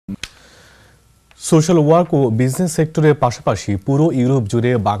Social work ও business সেক্টরের পাশাপাশি পুরো ইউরোপ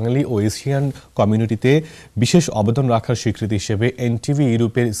জুড়ে বাঙালি ও এশিয়ান কমিউনিটিতে বিশেষ অবদান রাখার স্বীকৃতি হিসেবে এনটিভি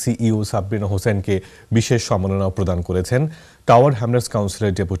ইউরোপের সিইও সাবরিনা হোসেনকে বিশেষ সম্মাননা প্রদান করেছেন টাওয়ার হ্যামলেটস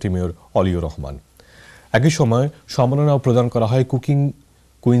কাউন্সিলের ডেপুটি মেয়র অলিউর রহমান। একই সময় সম্মাননা প্রদান করা হয় কুকিং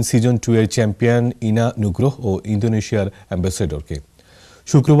কুইন সিজন 2 এর চ্যাম্পিয়ন ইনা নুগ্রোহ ও ইন্দোনেশিয়ার অ্যাম্বাসেডরকে।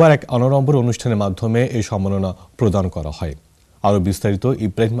 শুক্রবার এক অনাড়ম্বর অনুষ্ঠানের মাধ্যমে এই সম্মাননা প্রদান করা হয়। আরও বিস্তারিত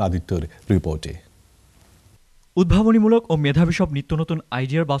ইব্রাহিম আদিত্যর রিপোর্টে। উদ্ভাবনীমূলক ও মেধাবী সব নিত্যনতুন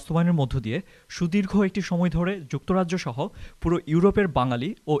আইডিয়ার বাস্তবায়নের মধ্য দিয়ে সুদীর্ঘ একটি সময় ধরে যুক্তরাজ্য সহ পুরো ইউরোপের বাঙালি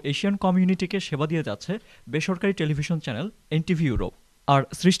ও এশিয়ান কমিউনিটিকে সেবা দিয়ে যাচ্ছে বেসরকারি টেলিভিশন চ্যানেল এনটিভি ইউরোপ। আর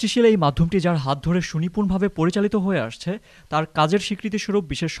সৃষ্টিশীল এই মাধ্যমটি যার হাত ধরে সুনিপুণভাবে পরিচালিত হয়ে আসছে তার কাজের স্বীকৃতিস্বরূপ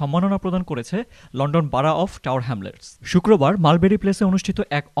বিশেষ সম্মাননা প্রদান করেছে লন্ডন বারা অফ টাওয়ার হ্যামলেটস। শুক্রবার মালবেরি প্লেসে অনুষ্ঠিত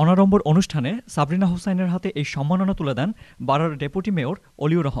এক অনাড়ম্বর অনুষ্ঠানে সাবরিনা হোসাইনের হাতে এই সম্মাননা তুলে দেন বারার deputy mayor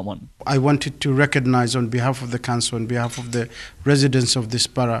Oliur Rahman. I wanted to recognize on behalf of the council, on behalf of the residents of this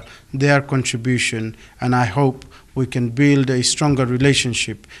borough, their contribution, and I hope we can build a stronger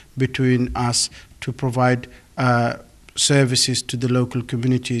relationship between us to provide services to the local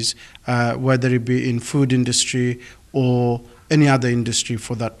communities, whether it be in food industry or any other industry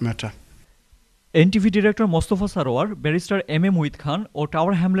for that matter. NTV director Mostafa Sarwar, barrister M A Muhith Khan O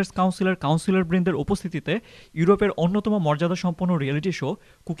tower Hamlets councillor বৃন্দের উপস্থিতিতে ইউরোপের অন্যতম মর্যাদাসম্পন্ন reality show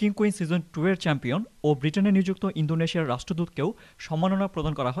cooking queen season 2 এর champion ও ব্রিটেনে নিযুক্ত ইন্দোনেশিয়ার রাষ্ট্রদূতকেও সম্মাননা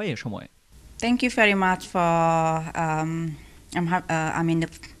প্রদান করা হয় এ সময়। Thank you very much for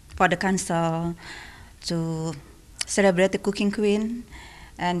for the council to celebrate the cooking queen,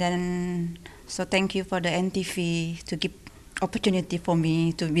 and then so thank you for the NTV to give opportunity for me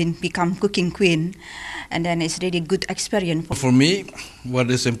to become cooking queen, and then it's really good experience. For me, what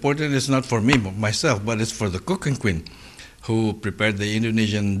is important is not for me myself, but it's for the cooking queen who prepared the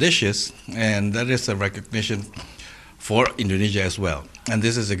Indonesian dishes, and that is a recognition for Indonesia as well. And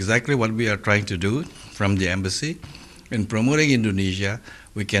this is exactly what we are trying to do from the embassy. In promoting Indonesia,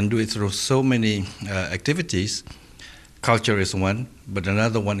 we can do it through so many activities. Culture is one, but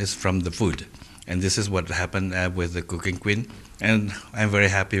another one is from the food. And this is what happened with the cooking queen, and I'm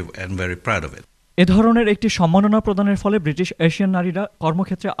very happy and very proud of it. এ ধরনের একটি সম্মাননা প্রদানের ফলে British Asian নারীরা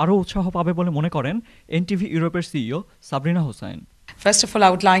কর্মক্ষেত্রে আরও উৎসাহ পাবে বলে মনে করেন এনটিভি ইউরোপের CEO Sabrina Hossain. First of all, I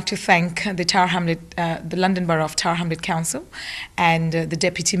would like to thank the London Borough of Tower Hamlet Council and the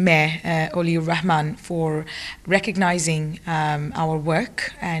Deputy Mayor, Oliur Rahman, for recognising our work.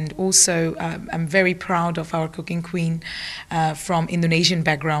 And also, I'm very proud of our cooking queen from Indonesian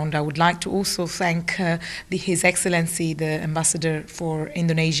background. I would like to also thank His Excellency, the Ambassador for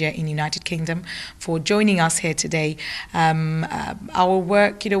Indonesia in the United Kingdom, for joining us here today. Our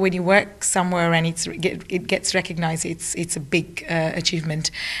work, when you work somewhere and it gets recognised, it's a big achievement,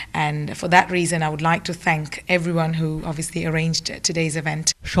 and for that reason I would like to thank everyone who obviously arranged today's event.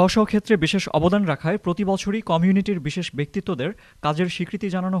 স্ব ক্ষেত্রে বিশেষ অবদান রাখায় প্রতি বছরই কমিউনিটির বিশেষ ব্যক্তিত্বদের কাজের স্বীকৃতি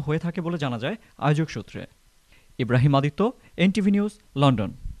জানানো হয়ে থাকে বলে জানা যায় আয়োজক সূত্রে। Ibrahim Aditya, NTV news,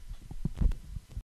 London.